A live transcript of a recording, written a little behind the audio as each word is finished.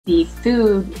The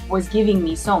food was giving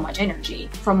me so much energy.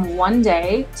 From one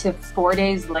day to 4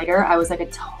 days later, I was like a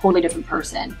totally different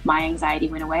person. My anxiety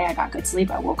went away. I got good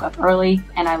sleep. I woke up early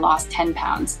and I lost 10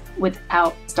 pounds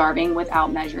without starving,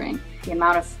 without measuring. The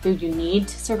amount of food you need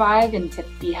to survive and to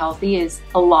be healthy is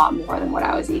a lot more than what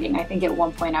I was eating. I think at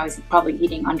one point I was probably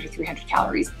eating under 300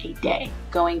 calories a day.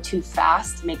 Going too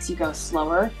fast makes you go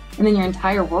slower, and then your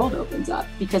entire world opens up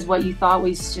because what you thought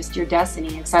was just your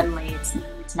destiny, and suddenly it's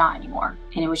not anymore.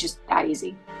 And it was just that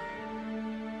easy.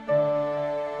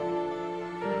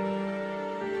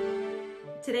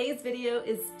 Today's video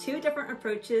is 2 different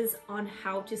approaches on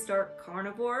how to start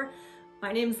carnivore.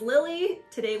 My name's Lily.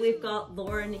 Today we've got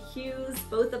Lauren Hughes.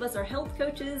 Both of us are health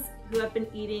coaches who have been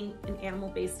eating an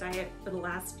animal-based diet for the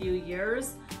last few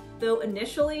years. Though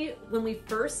initially, when we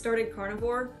first started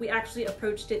carnivore, we actually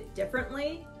approached it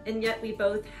differently, and yet we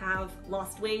both have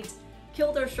lost weight,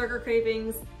 killed our sugar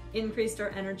cravings, increased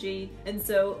our energy. And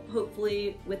so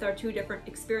hopefully with our 2 different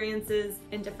experiences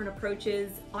and different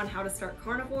approaches on how to start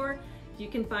carnivore, you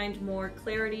can find more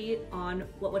clarity on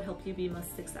what would help you be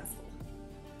most successful.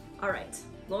 All right,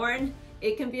 Lauren,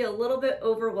 it can be a little bit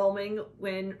overwhelming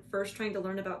when first trying to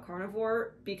learn about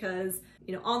carnivore because,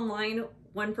 online,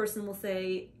 one person will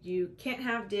say you can't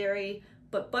have dairy,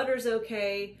 but butter's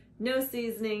okay, no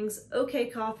seasonings, okay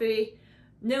coffee,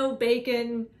 no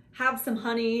bacon, have some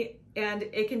honey, and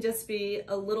it can just be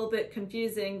a little bit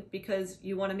confusing because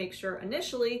you want to make sure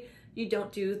initially you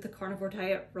don't do the carnivore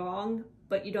diet wrong,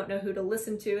 but you don't know who to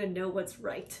listen to and know what's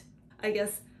right. I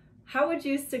guess, how would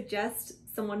you suggest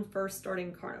someone first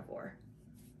starting carnivore?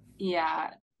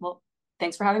 Yeah, well,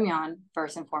 thanks for having me on,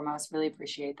 first and foremost. Really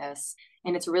appreciate this.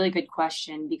 And it's a really good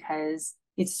question because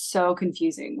it's so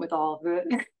confusing with all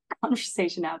the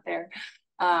conversation out there.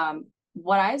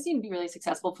 What I've seen be really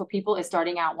successful for people is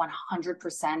starting out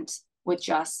 100% with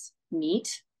just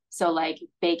meat. So like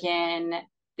bacon,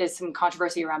 there's some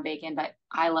controversy around bacon, but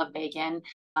I love bacon.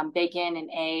 Bacon and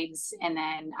eggs, and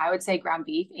then I would say ground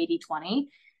beef, 80-20,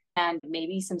 and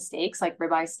maybe some steaks, like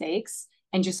ribeye steaks,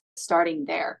 and just starting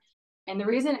there. And the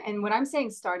reason, and when I'm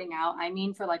saying starting out, I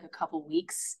mean for like a couple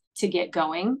weeks to get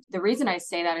going. The reason I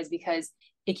say that is because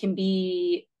it can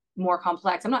be more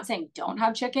complex. I'm not saying don't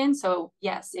have chicken. So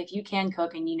yes, if you can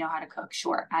cook and you know how to cook,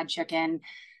 sure, add chicken,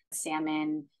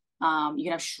 salmon, you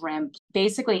can have shrimp,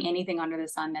 basically anything under the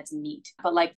sun that's meat.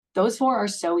 But like those 4 are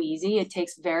so easy. It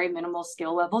takes very minimal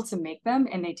skill level to make them,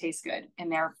 and they taste good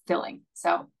and they're filling.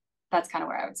 So that's kind of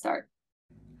where I would start.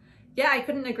 Yeah, I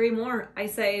couldn't agree more. I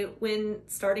say when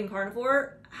starting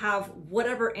carnivore, have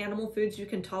whatever animal foods you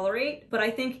can tolerate. But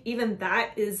I think even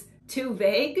that is too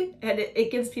vague and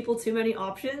it gives people too many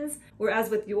options. Whereas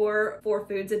with your 4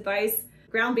 foods advice,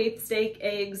 ground beef, steak,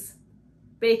 eggs,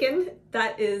 bacon,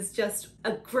 that is just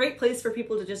a great place for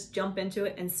people to just jump into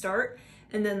it and start.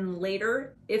 And then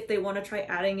later, if they want to try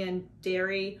adding in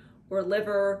dairy or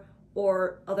liver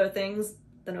or other things,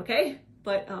 then okay.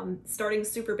 But starting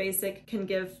super basic can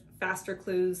give faster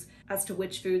clues as to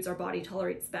which foods our body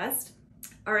tolerates best.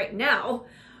 All right, now,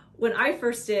 when I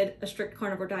first did a strict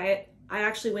carnivore diet, I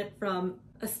actually went from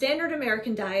a standard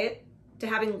American diet to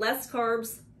having less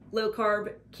carbs, low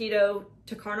carb, keto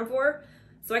to carnivore.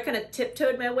 So I kind of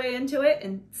tiptoed my way into it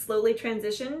and slowly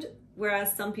transitioned,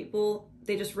 whereas some people,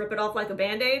 they just rip it off like a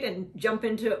Band-Aid and jump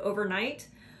into it overnight.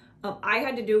 I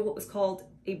had to do what was called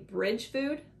a bridge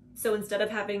food. So instead of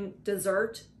having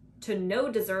dessert to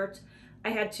no dessert, I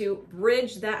had to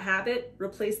bridge that habit,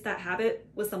 replace that habit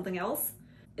with something else.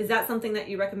 Is that something that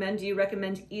you recommend? Do you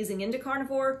recommend easing into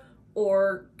carnivore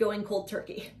or going cold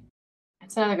turkey?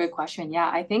 That's another good question. Yeah,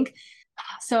 I think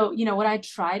so. What I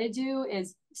try to do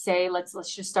is say, let's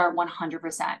just start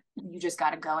 100%. You just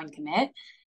got to go and commit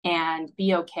and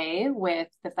be okay with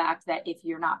the fact that if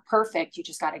you're not perfect, you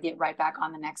just got to get right back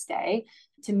on the next day.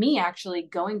 To me, actually,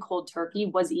 going cold turkey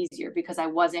was easier because I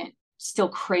wasn't still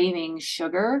craving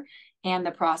sugar and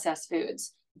the processed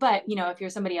foods. But, if you're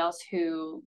somebody else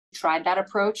who tried that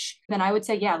approach, then I would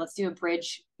say, yeah, let's do a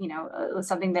bridge,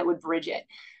 something that would bridge it.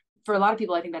 For a lot of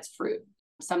people, I think that's fruit.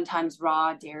 Sometimes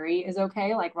raw dairy is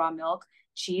okay, like raw milk.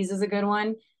 Cheese is a good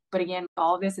one. But again,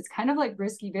 all of this, it's kind of like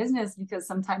risky business because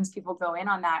sometimes people go in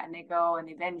on that and they go and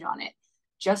they binge on it.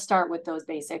 Just start with those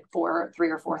basic 3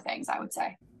 or 4 things, I would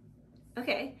say.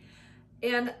 Okay.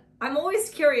 And I'm always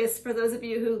curious for those of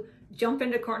you who jump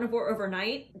into carnivore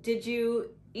overnight, did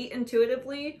you eat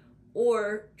intuitively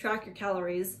or track your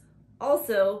calories?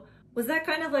 Also, was that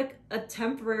kind of like a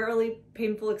temporarily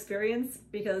painful experience?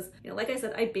 Because, like I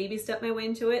said, I baby stepped my way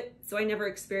into it. So I never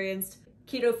experienced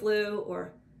keto flu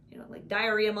or, like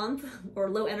diarrhea month or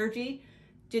low energy.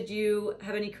 Did you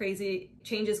have any crazy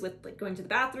changes with like going to the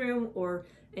bathroom or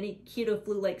any keto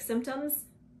flu-like symptoms?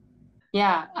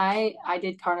 Yeah, I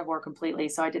did carnivore completely.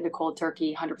 So I did the cold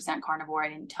turkey, 100% carnivore. I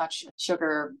didn't touch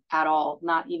sugar at all,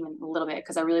 not even a little bit,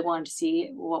 because I really wanted to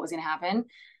see what was going to happen.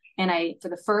 And for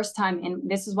the first time, and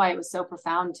this is why it was so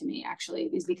profound to me, actually,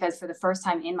 is because for the first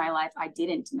time in my life, I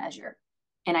didn't measure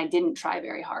and I didn't try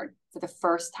very hard for the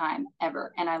first time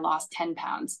ever. And I lost 10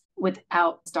 pounds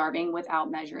without starving, without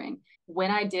measuring.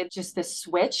 When I did just this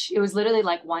switch, it was literally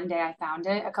like one day I found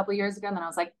it a couple of years ago, and then I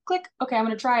was like, click, okay, I'm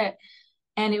going to try it.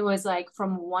 And it was like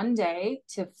from one day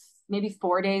to maybe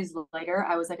 4 days later,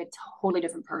 I was like a totally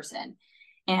different person.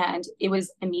 And it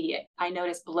was immediate. I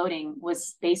noticed bloating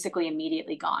was basically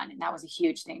immediately gone. And that was a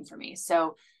huge thing for me.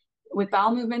 So with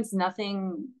bowel movements,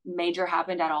 nothing major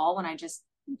happened at all when I just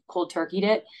cold turkeyed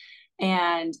it.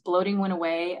 And bloating went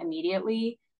away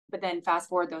immediately. But then fast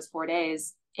forward those 4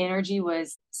 days, energy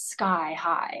was sky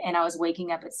high. And I was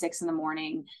waking up at 6 in the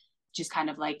morning, just kind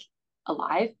of like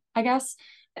alive, I guess.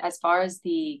 As far as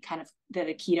the kind of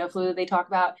the keto flu that they talk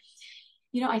about,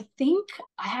 I think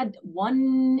I had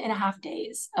 1.5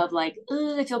 days of like,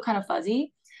 I feel kind of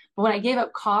fuzzy. But when I gave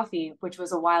up coffee, which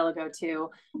was a while ago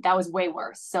too, that was way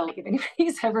worse. So like if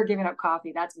anybody's ever given up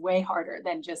coffee, that's way harder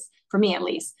than, just for me at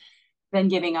least, than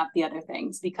giving up the other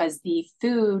things, because the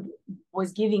food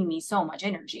was giving me so much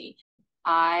energy.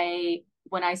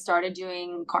 When I started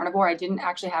doing carnivore, I didn't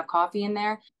actually have coffee in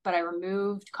there, but I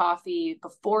removed coffee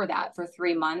before that for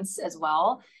 3 months as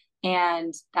well.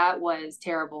 And that was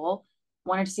terrible.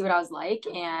 Wanted to see what I was like.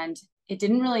 And it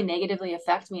didn't really negatively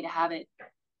affect me to have it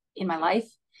in my life.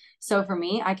 So for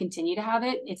me, I continue to have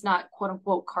it. It's not quote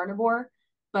unquote carnivore,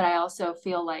 but I also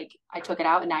feel like I took it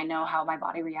out and I know how my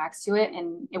body reacts to it,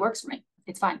 and it works for me.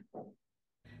 It's fine.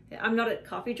 I'm not a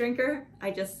coffee drinker.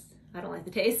 I don't like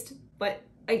the taste, but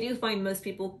I do find most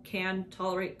people can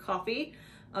tolerate coffee,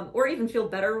 or even feel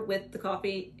better with the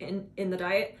coffee in the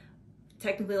diet.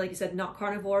 Technically, like you said, not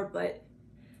carnivore, but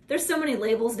there's so many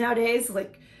labels nowadays,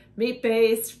 like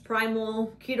meat-based,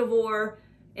 primal, ketovore,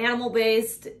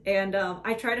 animal-based, and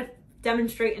I try to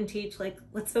demonstrate and teach, like,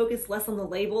 let's focus less on the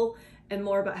label and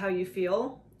more about how you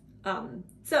feel.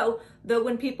 So though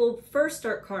when people first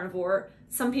start carnivore,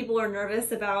 some people are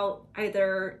nervous about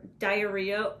either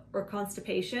diarrhea or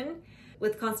constipation.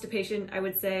 With constipation, I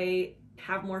would say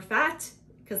have more fat,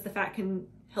 because the fat can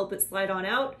help it slide on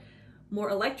out, more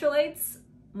electrolytes,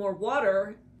 more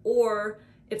water, or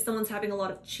if someone's having a lot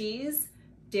of cheese,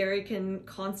 dairy can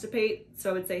constipate,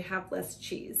 so I would say have less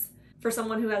cheese. For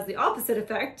someone who has the opposite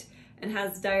effect and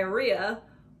has diarrhea,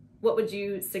 what would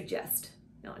you suggest?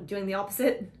 No, doing the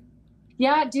opposite?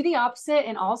 Yeah, do the opposite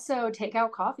and also take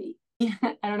out coffee.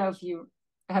 I don't know if you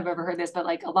have ever heard this, but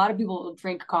like a lot of people will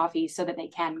drink coffee so that they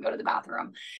can go to the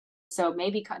bathroom. So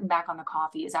maybe cutting back on the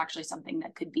coffee is actually something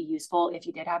that could be useful if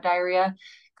you did have diarrhea.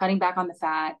 Cutting back on the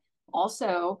fat,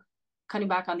 also cutting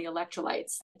back on the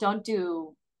electrolytes. Don't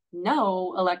do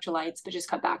no electrolytes, but just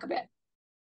cut back a bit.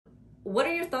 What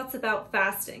are your thoughts about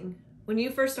fasting? When you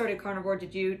first started carnivore,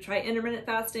 did you try intermittent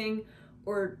fasting,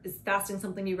 or is fasting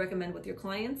something you recommend with your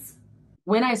clients?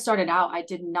 When I started out, I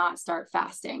did not start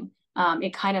fasting.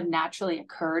 It kind of naturally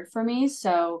occurred for me.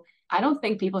 So I don't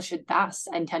think people should fast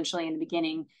intentionally in the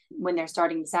beginning when they're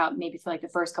starting this out, maybe for like the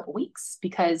first couple weeks,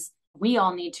 because we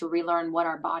all need to relearn what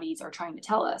our bodies are trying to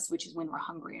tell us, which is when we're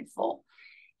hungry and full.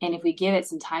 And if we give it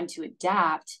some time to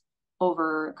adapt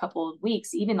over a couple of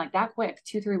weeks, even like that quick,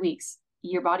 2, 3 weeks,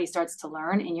 your body starts to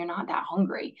learn and you're not that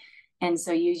hungry. And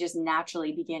so you just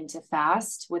naturally begin to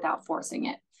fast without forcing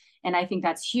it. And I think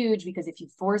that's huge, because if you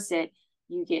force it,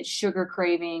 you get sugar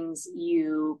cravings,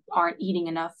 you aren't eating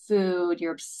enough food,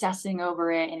 you're obsessing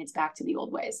over it, and it's back to the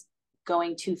old ways.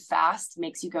 Going too fast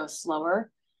makes you go slower.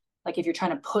 Like if you're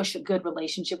trying to push a good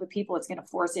relationship with people, it's going to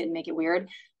force it and make it weird.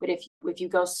 But if you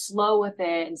go slow with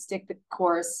it and stick the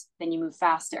course, then you move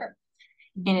faster.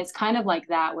 And it's kind of like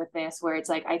that with this, where it's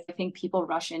like, I think people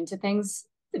rush into things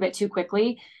a bit too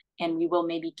quickly, and we will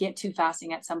maybe get to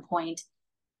fasting at some point.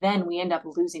 Then we end up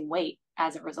losing weight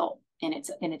as a result. And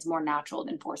it's more natural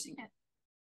than forcing it.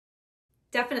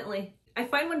 Definitely. I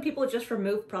find when people just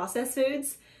remove processed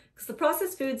foods, because the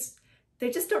processed foods,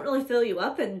 they just don't really fill you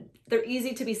up and they're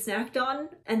easy to be snacked on.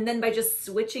 And then by just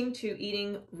switching to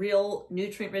eating real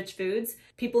nutrient-rich foods,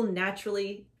 people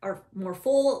naturally are more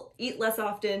full, eat less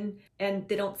often, and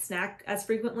they don't snack as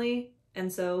frequently.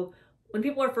 And so when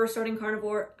people are first starting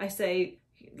carnivore, I say,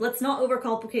 let's not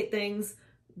overcomplicate things.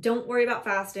 Don't worry about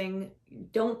fasting.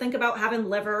 Don't think about having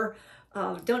liver.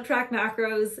 Don't track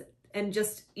macros, and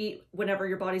just eat whenever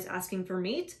your body's asking for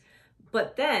meat.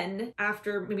 But then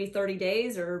after maybe 30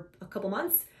 days or a couple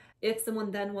months, if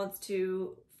someone then wants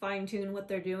to fine tune what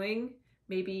they're doing,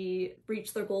 maybe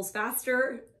reach their goals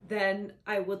faster, then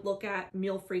I would look at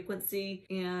meal frequency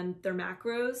and their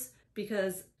macros,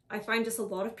 because I find just a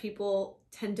lot of people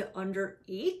tend to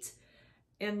undereat.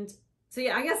 And so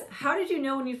yeah, I guess, how did you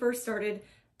know when you first started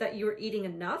that you were eating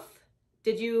enough?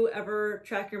 Did you ever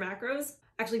track your macros?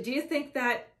 Actually, do you think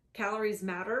that calories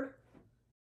matter?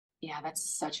 Yeah, that's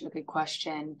such a good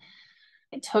question.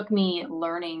 It took me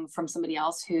learning from somebody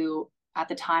else who, at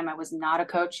the time, I was not a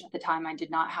coach. At the time, I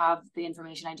did not have the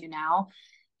information I do now.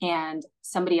 And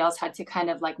somebody else had to kind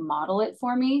of like model it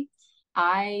for me.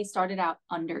 I started out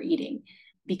under eating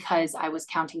because I was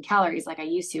counting calories like I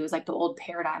used to. It was like the old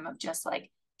paradigm of just like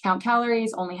count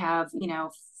calories, only have,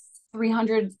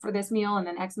 300 for this meal and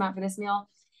then X amount for this meal.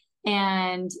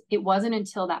 And it wasn't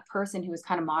until that person who was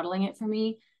kind of modeling it for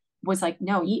me was like,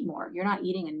 no, eat more. You're not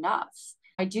eating enough.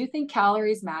 I do think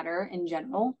calories matter in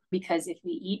general, because if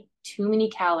we eat too many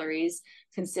calories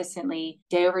consistently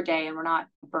day over day and we're not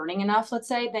burning enough, let's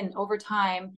say, then over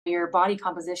time, your body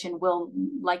composition will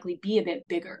likely be a bit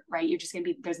bigger, right? You're just going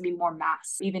to be, there's going to be more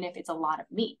mass, even if it's a lot of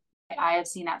meat. I have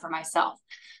seen that for myself.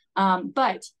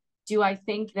 But do I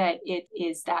think that it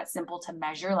is that simple to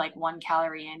measure, like 1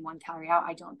 calorie in, 1 calorie out?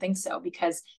 I don't think so,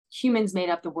 because humans made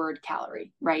up the word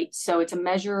calorie, right? So it's a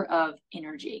measure of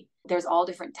energy. There's all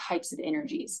different types of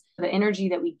energies. The energy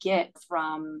that we get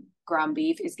from ground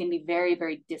beef is going to be very,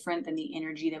 very different than the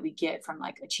energy that we get from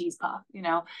like a cheese puff,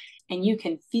 and you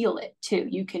can feel it too.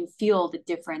 You can feel the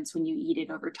difference when you eat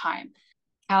it over time.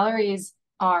 Calories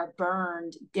are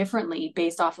burned differently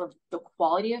based off of the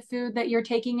quality of food that you're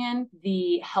taking in,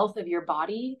 the health of your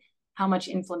body, how much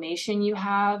inflammation you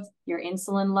have, your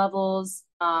insulin levels,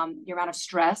 your amount of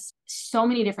stress, so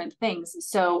many different things.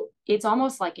 So it's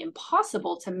almost like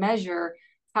impossible to measure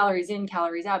calories in,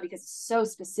 calories out, because it's so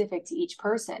specific to each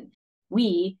person.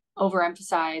 We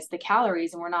overemphasize the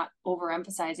calories and we're not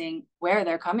overemphasizing where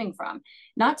they're coming from.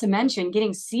 Not to mention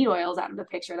getting seed oils out of the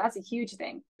picture. That's a huge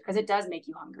thing, because it does make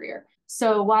you hungrier.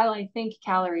 So while I think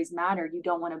calories matter, you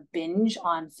don't want to binge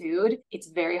on food. It's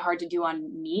very hard to do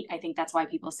on meat. I think that's why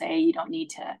people say you don't need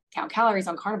to count calories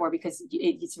on carnivore, because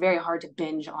it's very hard to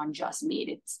binge on just meat.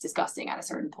 It's disgusting at a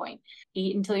certain point.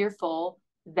 Eat until you're full.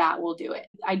 That will do it.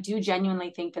 I do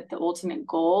genuinely think that the ultimate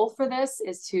goal for this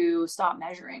is to stop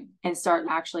measuring and start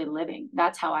actually living.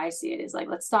 That's how I see it, is like,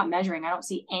 let's stop measuring. I don't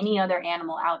see any other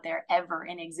animal out there ever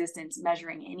in existence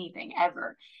measuring anything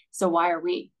ever. So why are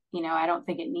we? I don't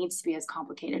think it needs to be as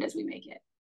complicated as we make it.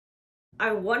 I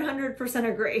 100%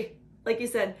 agree. Like you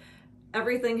said,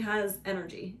 everything has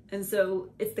energy. And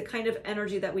so it's the kind of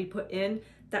energy that we put in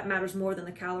that matters more than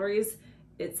the calories.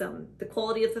 It's the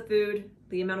quality of the food,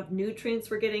 the amount of nutrients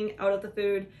we're getting out of the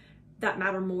food that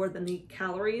matter more than the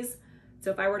calories.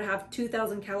 So if I were to have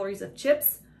 2,000 calories of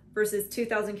chips versus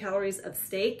 2,000 calories of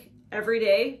steak every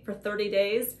day for 30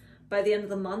 days, by the end of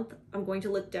the month, I'm going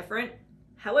to look different.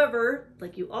 However,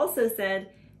 like you also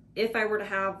said, if I were to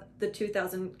have the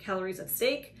 2,000 calories of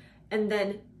steak and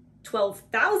then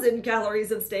 12,000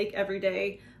 calories of steak every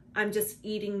day, I'm just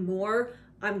eating more.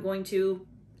 I'm going to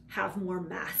have more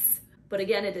mass. But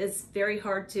again, it is very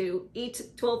hard to eat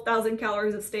 12,000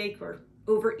 calories of steak or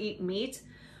overeat meat.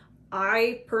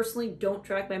 I personally don't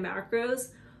track my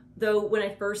macros, though when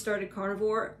I first started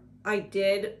carnivore, I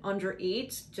did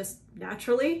undereat just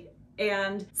naturally.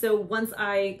 And so once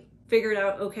I figured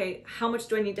out, okay, how much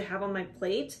do I need to have on my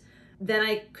plate? Then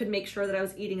I could make sure that I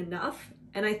was eating enough.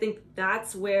 And I think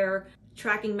that's where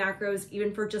tracking macros,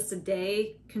 even for just a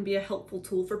day, can be a helpful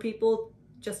tool for people,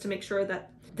 just to make sure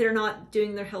that they're not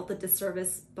doing their health a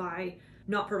disservice by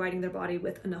not providing their body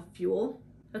with enough fuel.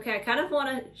 Okay, I kind of want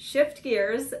to shift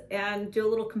gears and do a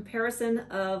little comparison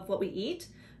of what we eat,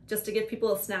 just to give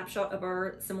people a snapshot of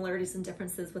our similarities and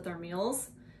differences with our meals.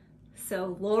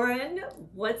 So Lauren,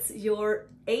 what's your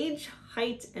age,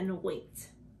 height, and weight?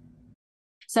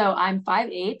 So I'm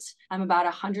 5'8". I'm about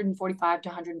 145 to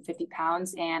 150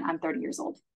 pounds, and I'm 30 years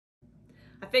old.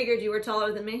 I figured you were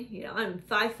taller than me. I'm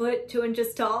 5 foot 2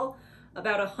 inches tall,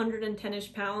 about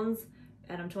 110-ish pounds,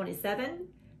 and I'm 27.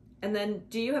 And then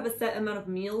do you have a set amount of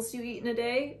meals you eat in a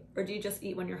day, or do you just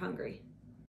eat when you're hungry?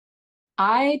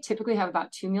 I typically have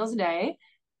about 2 meals a day.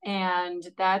 And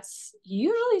that's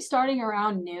usually starting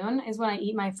around noon is when I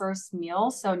eat my first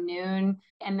meal. So noon,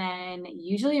 and then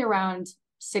usually around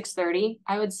 6:30,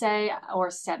 I would say, or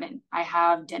 7, I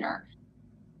have dinner.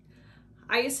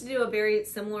 I used to do a very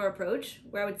similar approach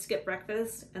where I would skip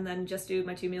breakfast and then just do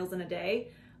my 2 meals in a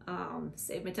day.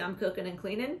 Save my time cooking and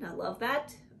cleaning. I love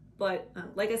that. But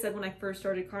like I said, when I first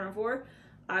started carnivore,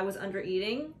 I was under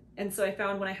eating. And so I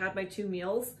found when I had my 2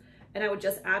 meals and I would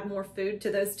just add more food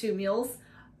to those 2 meals,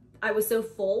 I was so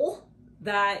full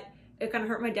that it kind of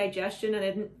hurt my digestion and I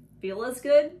didn't feel as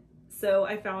good. So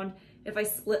I found if I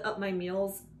split up my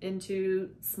meals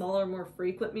into smaller, more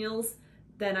frequent meals,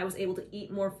 then I was able to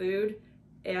eat more food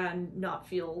and not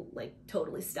feel like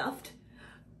totally stuffed.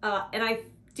 And I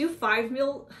do 5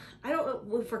 meal. I don't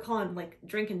know if we're calling like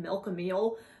drinking milk a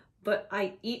meal, but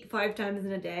I eat 5 times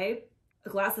in a day. A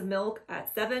glass of milk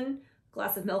at 7, a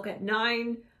glass of milk at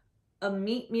 9, a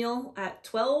meat meal at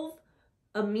 12,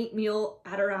 a meat meal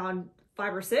at around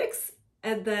 5 or 6,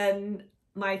 and then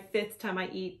my 5th time I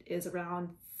eat is around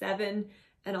 7,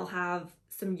 and I'll have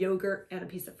some yogurt and a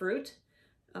piece of fruit.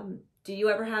 Do you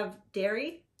ever have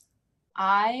dairy?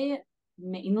 I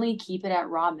mainly keep it at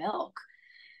raw milk.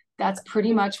 That's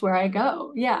pretty much where I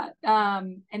go. Yeah.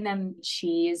 And then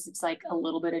cheese, it's like a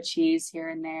little bit of cheese here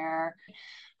and there.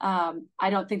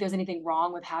 I don't think there's anything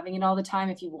wrong with having it all the time.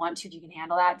 If you want to, if you can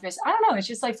handle that. Just, I don't know. It's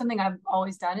just like something I've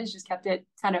always done is just kept it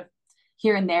kind of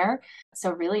here and there.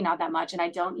 So really not that much. And I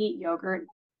don't eat yogurt.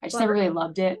 I just never really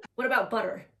loved it. What about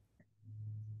butter?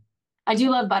 I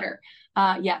do love butter.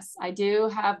 Yes, I do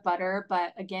have butter,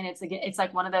 but again, it's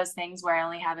like one of those things where I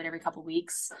only have it every couple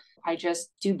weeks. I just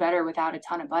do better without a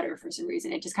ton of butter for some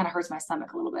reason. It just kind of hurts my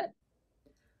stomach a little bit.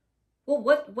 Well,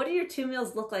 what do your 2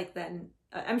 meals look like then?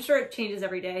 I'm sure it changes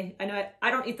every day. I know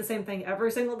I don't eat the same thing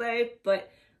every single day,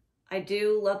 but I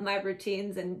do love my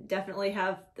routines and definitely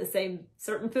have the same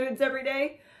certain foods every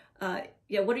day.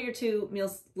 Yeah, what do your 2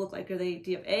 meals look like? Do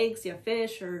you have eggs, do you have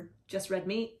fish, or just red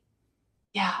meat?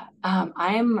 Yeah,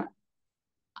 I'm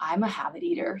a habit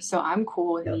eater, so I'm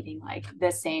cool with eating like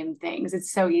the same things.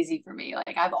 It's so easy for me.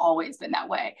 Like I've always been that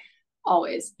way.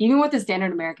 Always. Even with the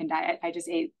standard American diet, I just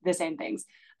ate the same things.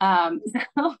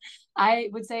 So I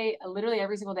would say literally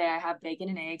every single day I have bacon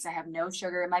and eggs. I have no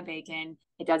sugar in my bacon.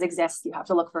 It does exist. You have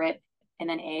to look for it. And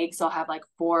then eggs. So I'll have like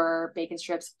 4 bacon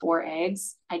strips, 4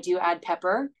 eggs. I do add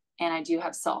pepper and I do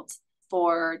have salt.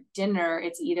 For dinner,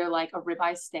 it's either like a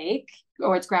ribeye steak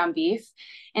or it's ground beef.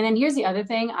 And then here's the other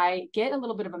thing. I get a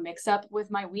little bit of a mix up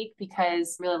with my week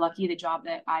because I'm really lucky the job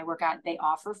that I work at, they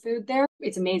offer food there.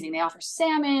 It's amazing. They offer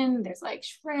salmon, there's like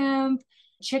shrimp,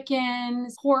 chicken,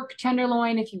 pork,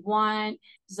 tenderloin if you want.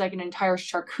 There's like an entire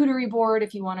charcuterie board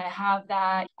if you want to have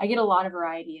that. I get a lot of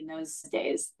variety in those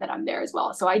days that I'm there as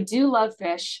well. So I do love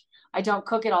fish. I don't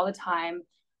cook it all the time.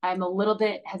 I'm a little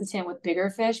bit hesitant with bigger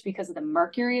fish because of the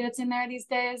mercury that's in there these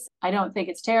days. I don't think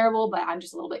it's terrible, but I'm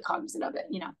just a little bit cognizant of it,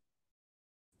 you know.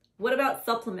 What about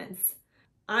supplements?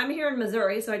 I'm here in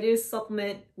Missouri, so I do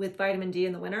supplement with vitamin D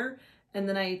in the winter, and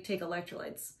then I take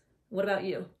electrolytes. What about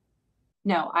you?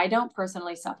 No, I don't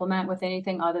personally supplement with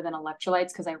anything other than electrolytes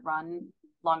because I run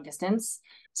long distance.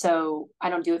 So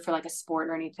I don't do it for like a sport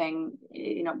or anything,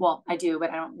 you know, well, I do, but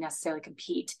I don't necessarily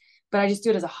compete. But I just do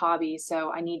it as a hobby.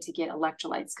 So I need to get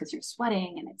electrolytes because you're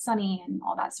sweating and it's sunny and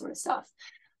all that sort of stuff.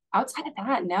 Outside of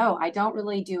that, no, I don't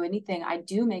really do anything. I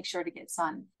do make sure to get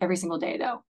sun every single day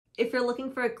though. If you're looking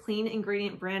for a clean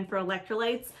ingredient brand for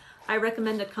electrolytes, I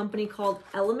recommend a company called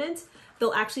Element.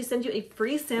 They'll actually send you a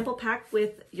free sample pack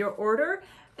with your order.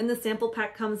 And the sample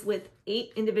pack comes with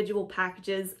 8 individual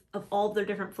packages of all of their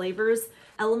different flavors.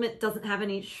 Element doesn't have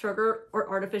any sugar or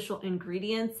artificial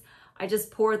ingredients. I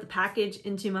just pour the package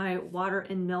into my water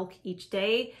and milk each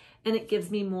day, and it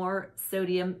gives me more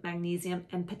sodium, magnesium,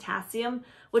 and potassium,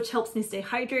 which helps me stay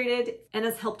hydrated and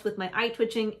has helped with my eye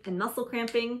twitching and muscle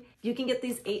cramping. You can get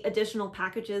these 8 additional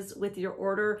packages with your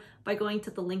order by going to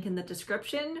the link in the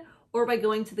description or by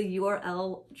going to the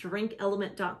URL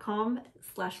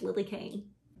drinkelement.com/Lillie Kane.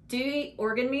 Do you eat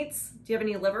organ meats? Do you have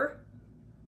any liver?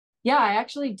 Yeah, I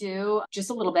actually do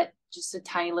just a little bit, just a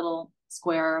tiny little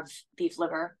square of beef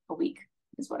liver a week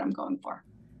is what I'm going for.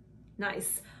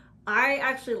 Nice. I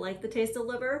actually like the taste of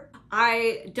liver.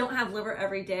 I don't have liver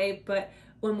every day, but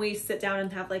when we sit down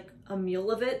and have like a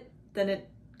meal of it, then it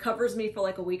covers me for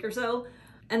like a week or so.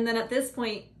 And then at this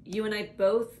point, you and I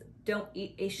both don't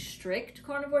eat a strict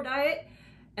carnivore diet.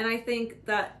 And I think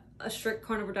that a strict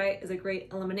carnivore diet is a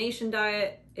great elimination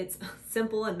diet. It's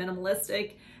simple and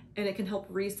minimalistic, and it can help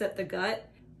reset the gut.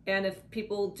 And if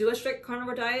people do a strict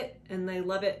carnivore diet and they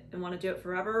love it and want to do it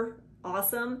forever,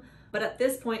 awesome. But at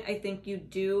this point, I think you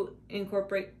do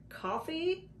incorporate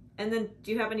coffee. And then do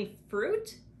you have any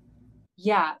fruit?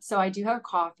 Yeah, so I do have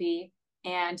coffee.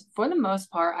 And for the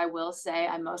most part, I will say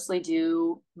I mostly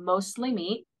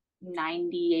meat,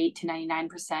 98 to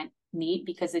 99% meat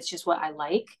because it's just what I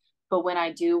like. But when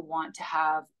I do want to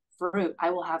have fruit,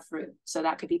 I will have fruit. So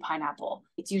that could be pineapple.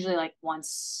 It's usually like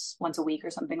once a week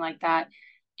or something like that.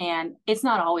 And it's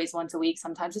not always once a week.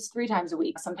 Sometimes it's 3 times a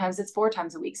week. Sometimes it's 4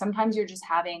 times a week. Sometimes you're just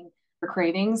having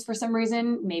cravings for some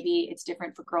reason. Maybe it's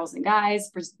different for girls and guys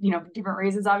for, different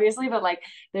reasons, obviously, but like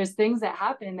there's things that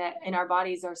happen that in our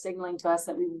bodies are signaling to us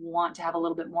that we want to have a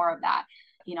little bit more of that.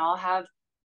 I'll have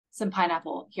some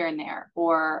pineapple here and there,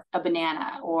 or a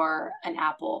banana or an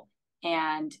apple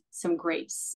and some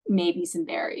grapes, maybe some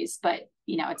berries, but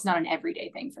it's not an everyday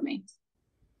thing for me.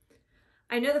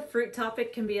 I know the fruit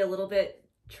topic can be a little bit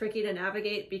tricky to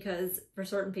navigate because for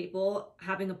certain people,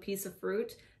 having a piece of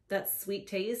fruit that's sweet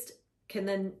taste can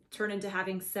then turn into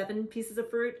having 7 pieces of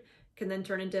fruit, can then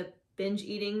turn into binge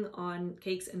eating on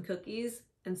cakes and cookies.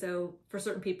 And so for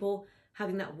certain people,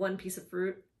 having that one piece of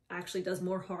fruit actually does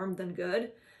more harm than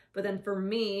good. But then for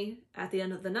me, at the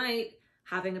end of the night,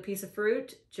 having a piece of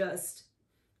fruit just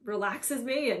relaxes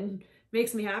me and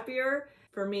makes me happier.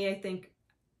 For me, I think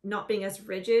not being as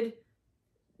rigid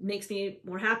makes me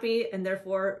more happy and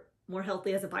therefore more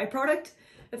healthy as a byproduct,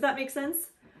 if that makes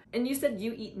sense. And you said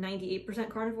you eat 98%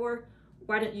 carnivore.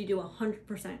 Why don't you do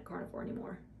 100% carnivore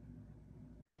anymore?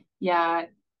 Yeah,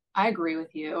 I agree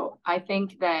with you. I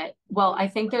think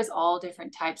there's all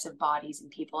different types of bodies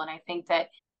and people. And I think that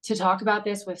to talk about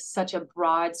this with such a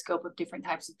broad scope of different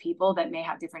types of people that may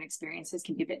have different experiences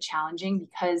can be a bit challenging,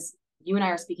 because you and I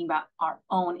are speaking about our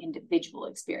own individual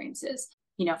experiences.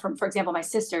 For example, my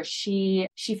sister, she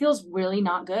feels really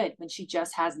not good when she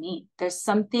just has meat. There's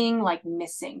something like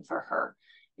missing for her.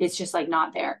 It's just like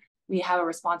not there. We have a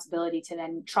responsibility to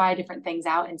then try different things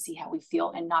out and see how we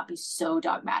feel, and not be so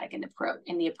dogmatic in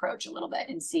the approach a little bit,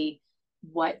 and see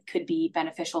what could be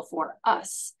beneficial for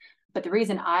us. But the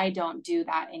reason I don't do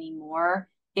that anymore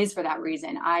is for that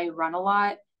reason. I run a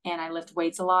lot and I lift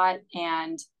weights a lot.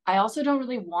 And I also don't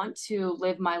really want to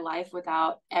live my life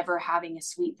without ever having a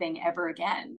sweet thing ever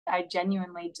again. I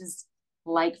genuinely just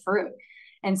like fruit.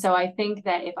 And so I think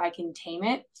that if I can tame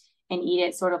it and eat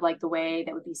it sort of like the way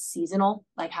that would be seasonal,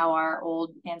 like how our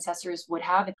old ancestors would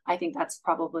have, I think that's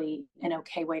probably an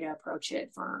okay way to approach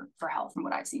it for health, from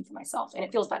what I've seen for myself. And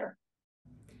it feels better.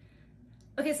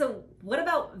 Okay, so what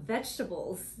about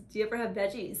vegetables? Do you ever have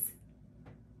veggies?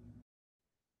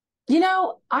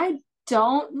 I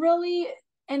don't really,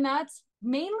 and that's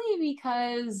mainly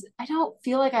because I don't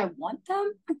feel like I want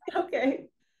them. Okay.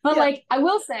 But Yeah. like I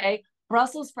will say,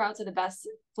 Brussels sprouts are the best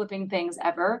flipping things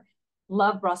ever.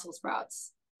 Love Brussels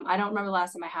sprouts. I don't remember the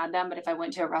last time I had them, but if I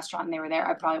went to a restaurant and they were there,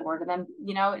 I'd probably order them,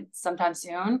 sometime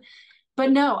soon.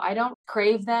 But no, I don't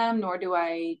crave them, nor do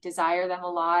I desire them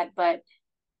a lot. But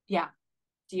yeah,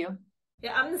 do you?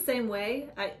 Yeah, I'm the same way.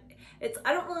 I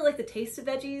don't really like the taste of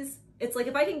veggies. It's like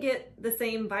if I can get the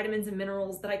same vitamins and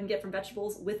minerals that I can get from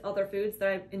vegetables with other foods that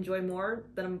I enjoy more,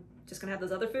 then I'm just gonna have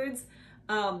those other foods.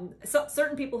 So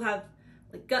certain people have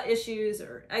like gut issues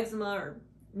or eczema or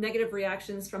negative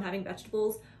reactions from having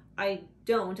vegetables. I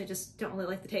don't. I just don't really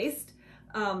like the taste.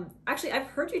 Actually, I've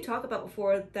heard you talk about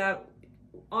before that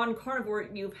on carnivore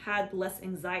you've had less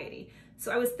anxiety.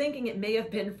 So I was thinking it may have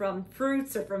been from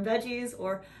fruits or from veggies,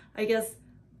 or I guess,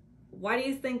 why do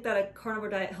you think that a carnivore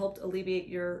diet helped alleviate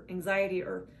your anxiety,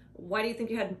 or why do you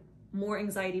think you had more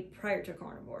anxiety prior to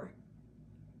carnivore?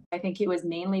 I think it was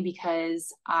mainly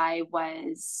because I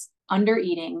was under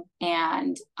eating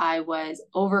and I was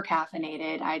over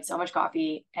caffeinated. I had so much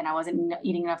coffee and I wasn't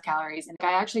eating enough calories. And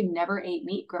I actually never ate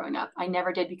meat growing up. I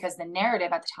never did, because the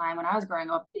narrative at the time when I was growing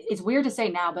up, it's weird to say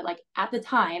now, but like at the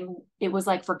time it was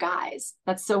like for guys.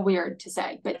 That's so weird to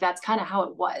say, but that's kind of how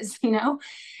it was,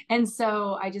 And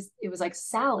so it was like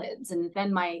salads. And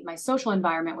then my social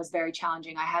environment was very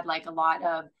challenging. I had like a lot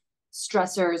of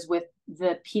stressors with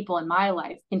the people in my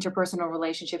life. Interpersonal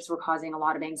relationships were causing a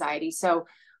lot of anxiety. So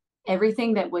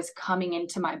everything that was coming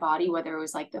into my body, whether it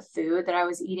was like the food that I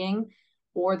was eating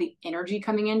or the energy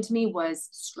coming into me, was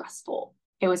stressful.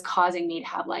 It was causing me to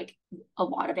have like a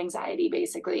lot of anxiety,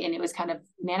 basically. And it was kind of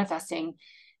manifesting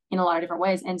in a lot of different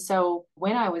ways. And so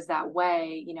when I was that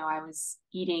way, I was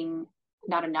eating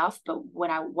not enough, but what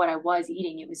I was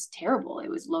eating, it was terrible. It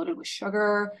was loaded with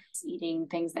sugar, eating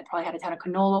things that probably had a ton of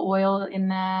canola oil in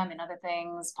them and other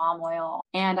things, palm oil.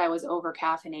 And I was over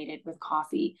caffeinated with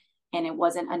coffee, and it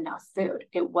wasn't enough food.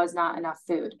 It was not enough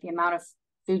food. The amount of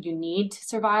food you need to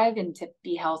survive and to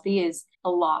be healthy is a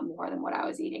lot more than what I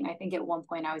was eating. I think at one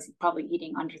point I was probably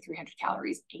eating under 300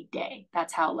 calories a day.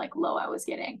 That's how like low I was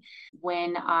getting.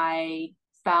 When I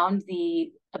found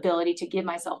the ability to give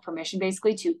myself permission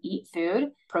basically to eat food,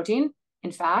 protein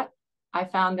and fat, I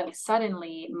found that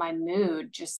suddenly my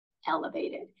mood just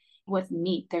elevated. With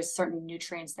meat, there's certain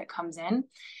nutrients that comes in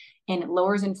and it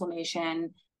lowers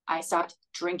inflammation. I stopped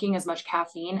drinking as much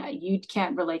caffeine. You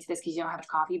can't relate to this because you don't have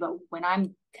coffee, but when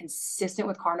I'm consistent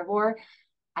with carnivore,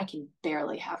 I can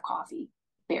barely have coffee.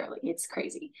 Barely. It's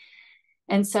crazy.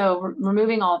 And so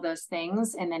removing all of those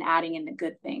things and then adding in the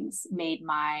good things made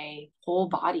my whole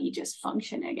body just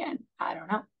function again. I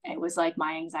don't know. It was like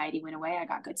my anxiety went away. I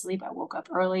got good sleep. I woke up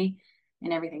early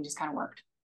and everything just kind of worked.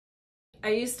 I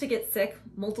used to get sick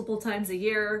multiple times a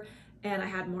year, and I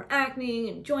had more acne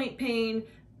and joint pain,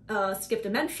 skipped a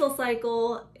menstrual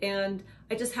cycle, and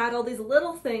I just had all these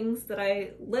little things that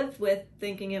I lived with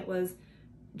thinking it was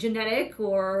genetic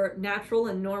or natural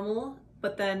and normal.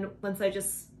 But then once I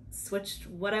just switched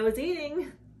what I was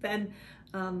eating, then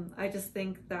I just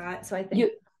think that. So I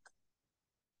think.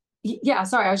 Yeah,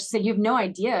 sorry, I was just saying you have no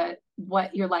idea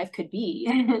what your life could be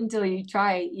until you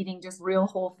try eating just real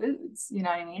whole foods, you know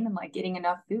what I mean? And like getting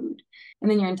enough food. And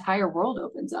then your entire world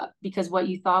opens up because what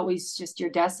you thought was just your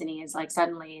destiny is like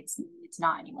suddenly it's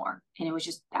not anymore. And it was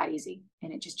just that easy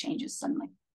and it just changes suddenly.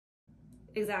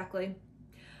 Exactly.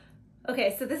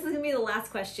 Okay, so this is gonna be the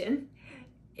last question.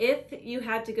 If you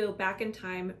had to go back in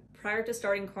time prior to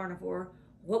starting Carnivore,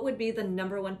 what would be the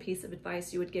number one piece of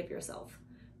advice you would give yourself?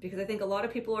 Because I think a lot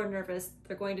of people are nervous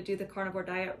they're going to do the carnivore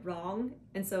diet wrong.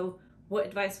 And so what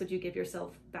advice would you give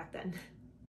yourself back then?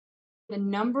 The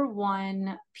number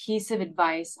one piece of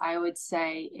advice I would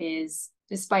say is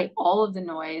despite all of the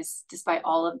noise, despite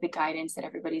all of the guidance that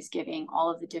everybody's giving, all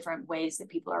of the different ways that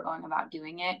people are going about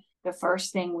doing it, the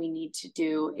first thing we need to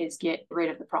do is get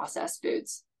rid of the processed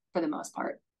foods for the most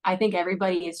part. I think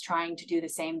everybody is trying to do the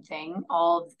same thing.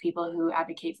 All of the people who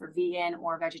advocate for vegan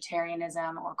or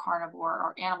vegetarianism or carnivore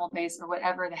or animal-based or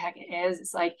whatever the heck it is,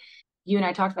 it's like you and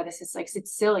I talked about this. It's like,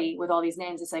 it's silly with all these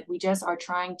names. It's like, we just are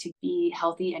trying to be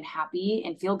healthy and happy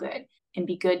and feel good and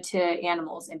be good to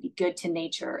animals and be good to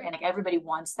nature. And like everybody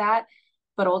wants that.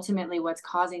 But ultimately what's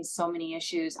causing so many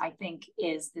issues, I think,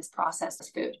 is this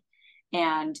processed food.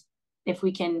 And if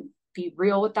we can be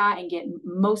real with that and get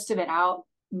most of it out,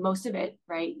 most of it,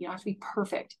 right? You don't have to be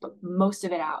perfect, but most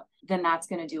of it out, then that's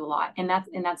going to do a lot. And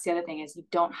that's the other thing is you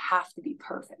don't have to be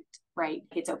perfect, right?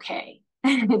 It's okay.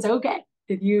 It's okay.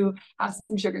 If you have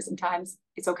some sugar sometimes,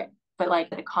 it's okay. But like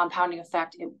the compounding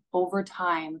effect over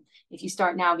time, if you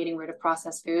start now getting rid of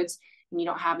processed foods and you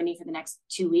don't have any for the next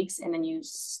 2 weeks, and then you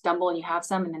stumble and you have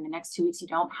some, and then the next 2 weeks you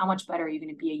don't, how much better are you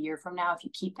going to be a year from now if you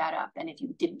keep that up and if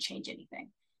you didn't change anything?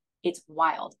 It's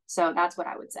wild. So that's what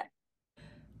I would say.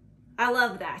 I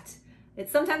love that.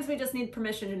 It's sometimes we just need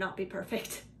permission to not be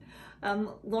perfect.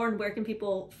 Lauren, where can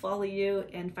people follow you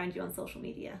and find you on social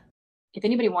media? If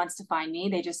anybody wants to find me,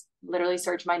 they just literally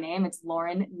search my name. It's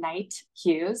Lauren Knight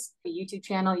Hughes. The YouTube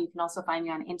channel, you can also find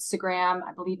me on Instagram.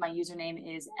 I believe my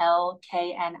username is LKNIGHT.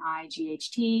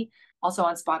 Also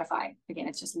on Spotify. Again,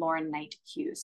 it's just Lauren Knight Hughes.